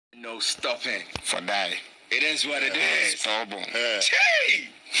No stopping. For die. It is what it is. Stubborn. Hey!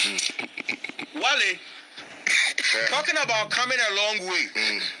 Wale, talking about coming a long way.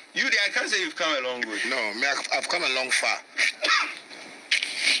 You there, I can't say you've come a long way. No, me, I've come a long far.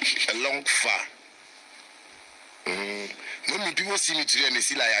 A long far. When people see me today and they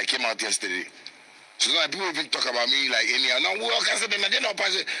see like I came out yesterday. So now people even talk about me like anyhow. Now we all can say them, but they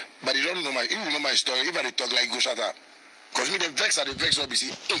don't know my, even know my story. If I talk like go Shatta. Because me the vex are the vex of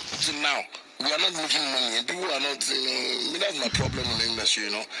BC. Till now, we are not making money and people are not, me that's my problem in the industry,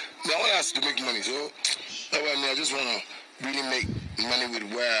 you know. But I want us to make money, so I just want to really make money with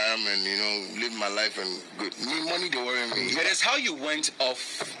where I am and, you know, live my life and good. Me, money don't worry me. It is how you went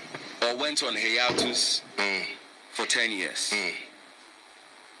off or went on hiatus for 10 years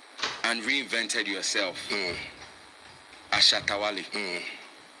and reinvented yourself as Shatta Wale.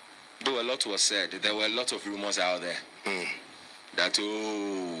 Though a lot was said, there were a lot of rumors out there that,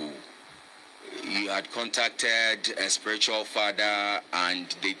 you had contacted a spiritual father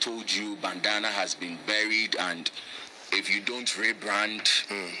and they told you bandana has been buried and if you don't rebrand,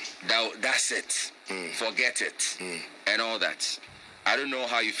 that's it. Forget it. And all that. I don't know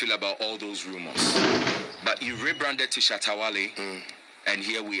how you feel about all those rumors. But you rebranded to Shatta Wale and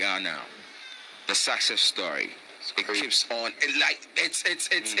here we are now. The success story. It keeps on.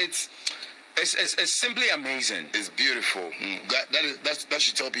 It's simply amazing. It's beautiful. That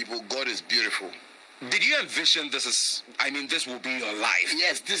should tell people God is beautiful. Did you envision this will be your life?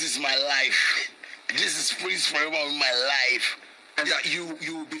 Yes, this is my life. This is freeze forever in my life. And that you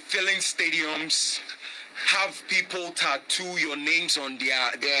will be filling stadiums, have people tattoo your names on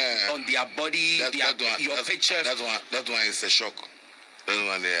their body, your pictures. That one is a shock. That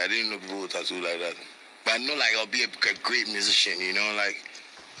one there, I didn't know people would tattoo like that. But I know like I'll be a great musician, you know, like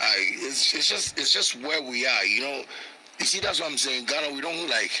it's just where we are, you know. You see, that's what I'm saying. Ghana, we don't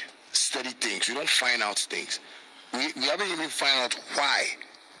like study things. We don't find out things. We haven't even found out why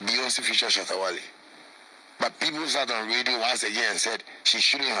Beyonce featured Shatta Wale. But people sat on radio once again and said she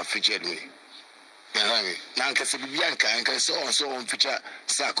shouldn't have featured me. You know what I mean? Now, I can say Bianca, and can so on feature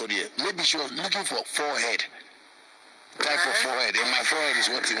Sarkodie. Maybe she was looking for forehead. Type of forehead. And my forehead is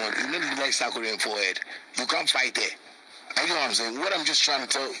what he wants. You don't like Sarkodie and forehead. You can't fight it. You know what I'm saying? What I'm just trying to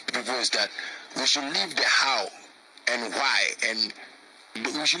tell people is that we should leave the how and why, and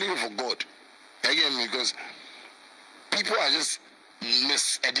we should leave it for God. Again, because people are just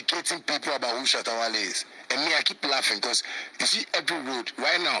miseducating people about who Shatta Wale is. And me, I keep laughing because you see every road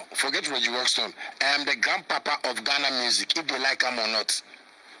right now. Forget Reggie Rockstone. I am the grandpapa of Ghana music, if they like him or not.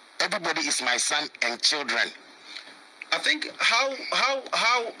 Everybody is my son and children. I think how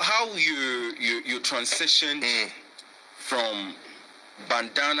you transitioned from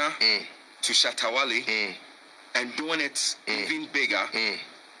bandana to Shatta Wale and doing it even bigger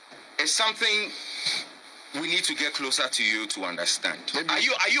is something we need to get closer to you to understand. Maybe. Are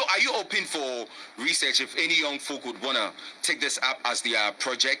you open for research if any young folk would wanna take this up as their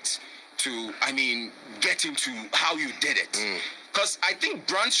project to get into how you did it? Because I think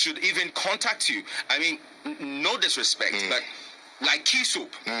brands should even contact you. I mean, no disrespect, but like Key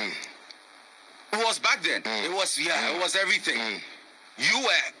Soap. It was back then. It was everything. You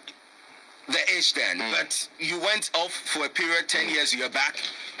were the age then, but you went off for a period, 10 years, you're back.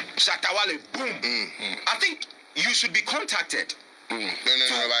 Shatta Wale, boom. I think you should be contacted. No, Ghana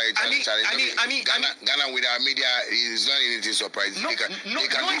with our media is not anything surprising.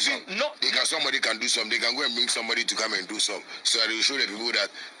 Somebody can do something. They can go and bring somebody to come and do something. So they will show the people that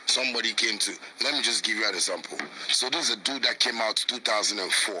somebody came to. Let me just give you an example. So this is a dude that came out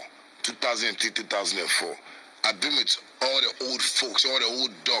 2004, 2003, 2004. I've been with all the old folks, all the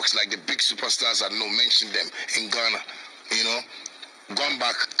old dogs, like the big superstars. I know, mention them in Ghana. You know, gone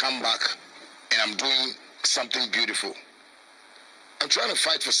back, come back, and I'm doing something beautiful. I'm trying to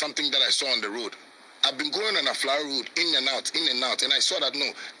fight for something that I saw on the road. I've been going on a flower road, in and out, and I saw that,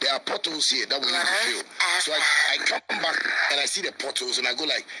 no, there are potholes here that we need to fill. So I come back, and I see the potholes, and I go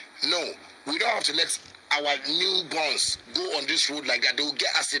like, no, we don't have to let our newborns go on this road like that. They will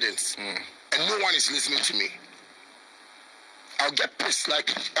get accidents. And no one is listening to me. I'll get pissed,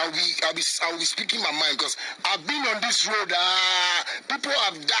 like I'll be speaking my mind because I've been on this road. People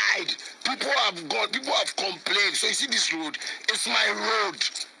have died, people have gone, people have complained. So you see this road, it's my road.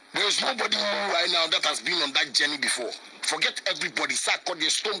 There is nobody new right now that has been on that journey before. Forget everybody, Sarkodie,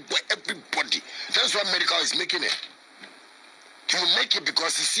 Stoneboy, everybody. That's why Medical is making it. He will make it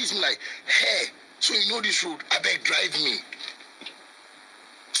because he sees me like, hey, so you know this road, I beg drive me.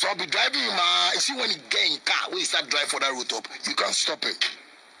 So I'll be driving him. You see when he get in car, when he start driving for that road up, you can't stop him.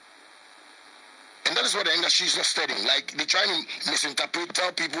 And that is what the industry is not studying. Like, they try to misinterpret,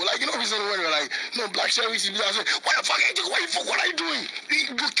 tell people, like, you know, recently when they're like, no, black cherries, what the fuck are you doing?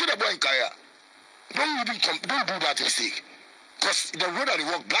 You kill a boy in Kaya. Don't do that mistake. Because the road that they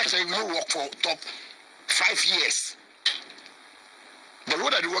walk, black cherries will walk for top 5 years. The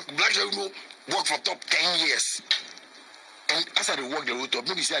road that they walk, black cherries will walk for top 10 years. And as I walk the road top,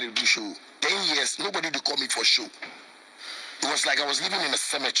 maybe say I do show. 10 years, nobody would call me for show. It was like I was living in a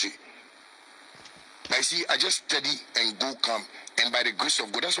cemetery. I see, I just steady and go come. And by the grace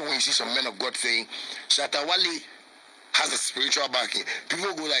of God, that's why when you see some men of God saying, Shatta Wale has a spiritual backing.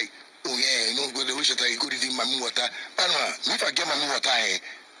 People go like, oh yeah, you know, go the way Shatta, you go to drink Mami water. If I get Mami water,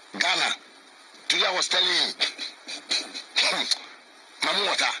 Ghana. Today I was telling him, Mami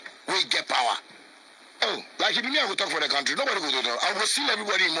water, we get power. Oh, like if you never talk for the country, nobody go to talk. I will seal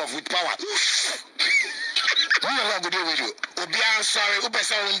everybody involved with power. We are not going to do with you. I'm sorry,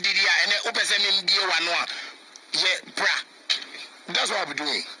 that's what I'll be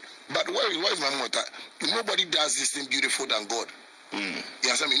doing. But what is my mother? Nobody does this thing beautiful than God.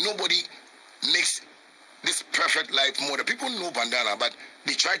 Yes, I mean, nobody makes this perfect life more. The people know bandana, but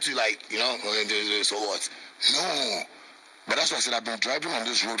they try to, like, you know, so what? No. But that's why I said I've been driving on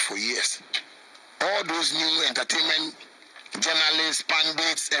this road for years. All those new entertainment journalists,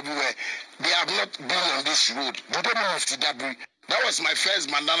 pundits, everywhere, they have not been on this road. They don't know that was my first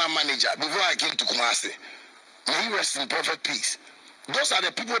bandana manager before I came to Kumasi. May he rest in perfect peace. Those are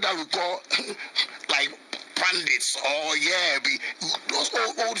the people that we call like pundits or those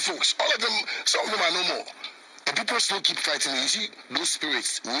old folks. All of them, some of them are no more. The people still keep fighting me. You see, those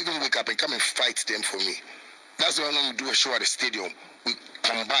spirits will even wake up and come and fight them for me. That's why when we do a show at the stadium, we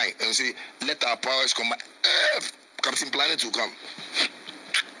combine and say, let our powers combine. Captain Planet will come.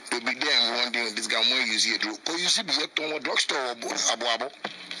 They'll be there and one day this guy won't use a draw. Because you see, be a drugstore or abo.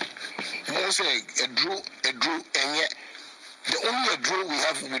 More say a draw, and yet the only draw we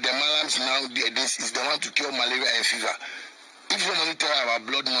have with the malams nowadays is the one to cure malaria and fever. If you want to tell about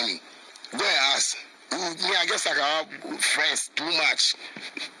blood money, go and ask. Me, I guess I can have friends too much.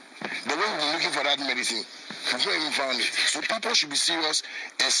 The way we're looking for that medicine, we've not even found it. So people should be serious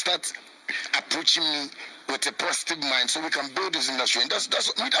and start approaching me with a positive mind so we can build this industry. And that's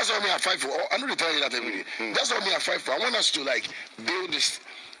what me I fight for. I know they tell you that every day. That's what me I fight for. I want us to like build this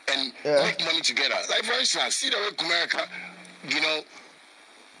and make money together. Like for instance, see the way America, you know,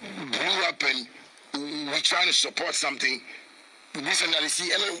 grew up and we're trying to support something. This and that,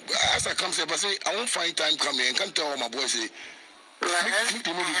 see, and as I come say, but say, I won't find time coming and can't tell all my boys say,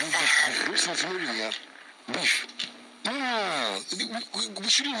 beef. No, we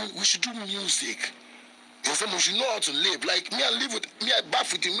should do music. We should know how to live. Like me, I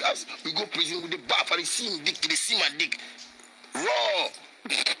bath with him. As we go prison with the bath, I see him dick, they see my dick. Raw.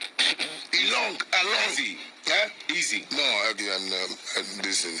 Long. Easy. Yeah? Easy. No, okay, I'm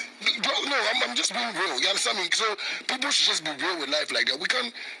listen. No, I'm just being real. You understand me? So people should just be real with life like that. We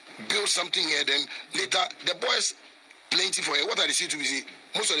can't build something here, then later the boys plenty for it. What are they saying to me? See,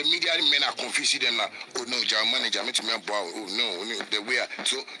 most of the media men are confused them now. Oh no, your manager, oh no, the way.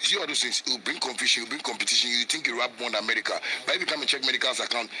 So see all those things, it will bring confusion, it will bring competition. You think you rap more than America. But if you come and check Medical's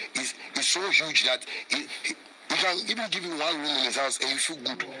account, it's so huge that he can even give you one room in his house and you feel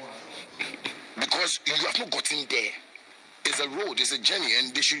good. Because you have not gotten there. It's a road, it's a journey,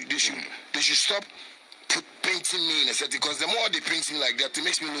 and they should stop painting me in a setting, because the more they paint me like that, it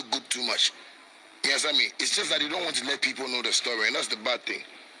makes me look good too much. Yes, I mean, it's just that they don't want to let people know the story, and that's the bad thing.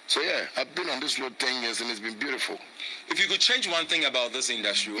 So yeah, I've been on this road 10 years, and it's been beautiful. If you could change one thing about this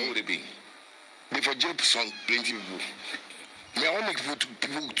industry, what would it be? If for jail, plenty people. I mean, I want to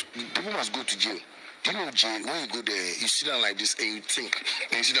make people must go to jail. Do you know jail, when you go there, you sit down like this and you think,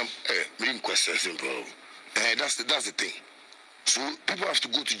 and you sit down, bring questions, bro. That's the thing. So people have to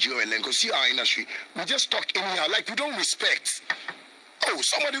go to jail and learn, because see our industry, we just talk anyhow, like we don't respect. Oh,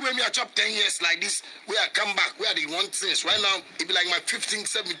 somebody when me a chop 10 years like this, we are come back, we are the one things. Right now, it be like my 15,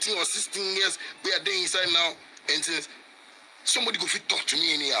 17 or 16 years, we are there inside now, and since somebody go fit talk to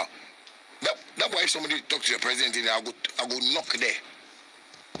me anyhow. That's why if somebody talk to the president, I'll go knock there.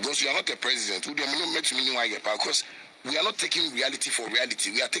 Because you are not a president. Because we are not taking reality for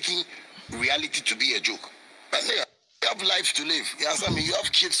reality. We are taking reality to be a joke. But yeah, you have life to live. You understand me? You have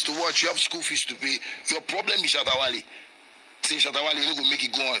kids to watch. You have school fees to pay. Your problem is Shatta Wale. Say Shatta Wale, you don't go make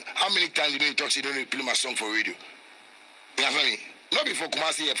it go on. How many times you don't talk, say you don't play my song for radio? You understand me? Not before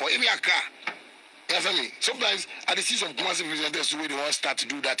Kumasi here, for every car. You understand me? Sometimes I see some Kumasi presenters where they want to start to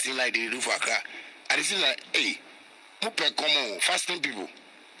do that thing like they do for a car. And they see like, hey, fasting people.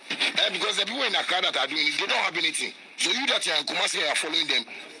 Because the people in Accra that are doing it, they don't have anything. So you that are in Kumasi are following them,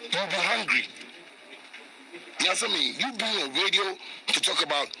 you'll be hungry. You answer me. You being on radio to talk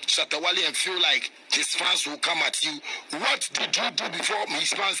about Shatta Wale and feel like his fans will come at you. What did you do before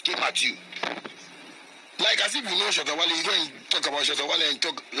his fans came at you? Like as if you know Shatta Wale, you go and talk about Shatta Wale and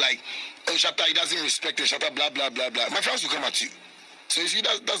talk like, oh Shatta, he doesn't respect you, Shatta, blah blah blah blah. My fans will come at you. So you see,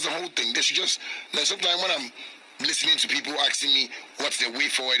 that's the whole thing. They should just like sometimes when I'm listening to people asking me what's the way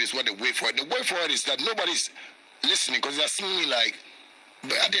forward is, what the way forward. The way forward is that nobody's listening because they're seeing me like,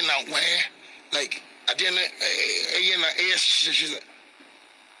 but I didn't know where, like I didn't. Hey,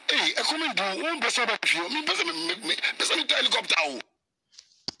 I come and do one person about you. Me person helicopter.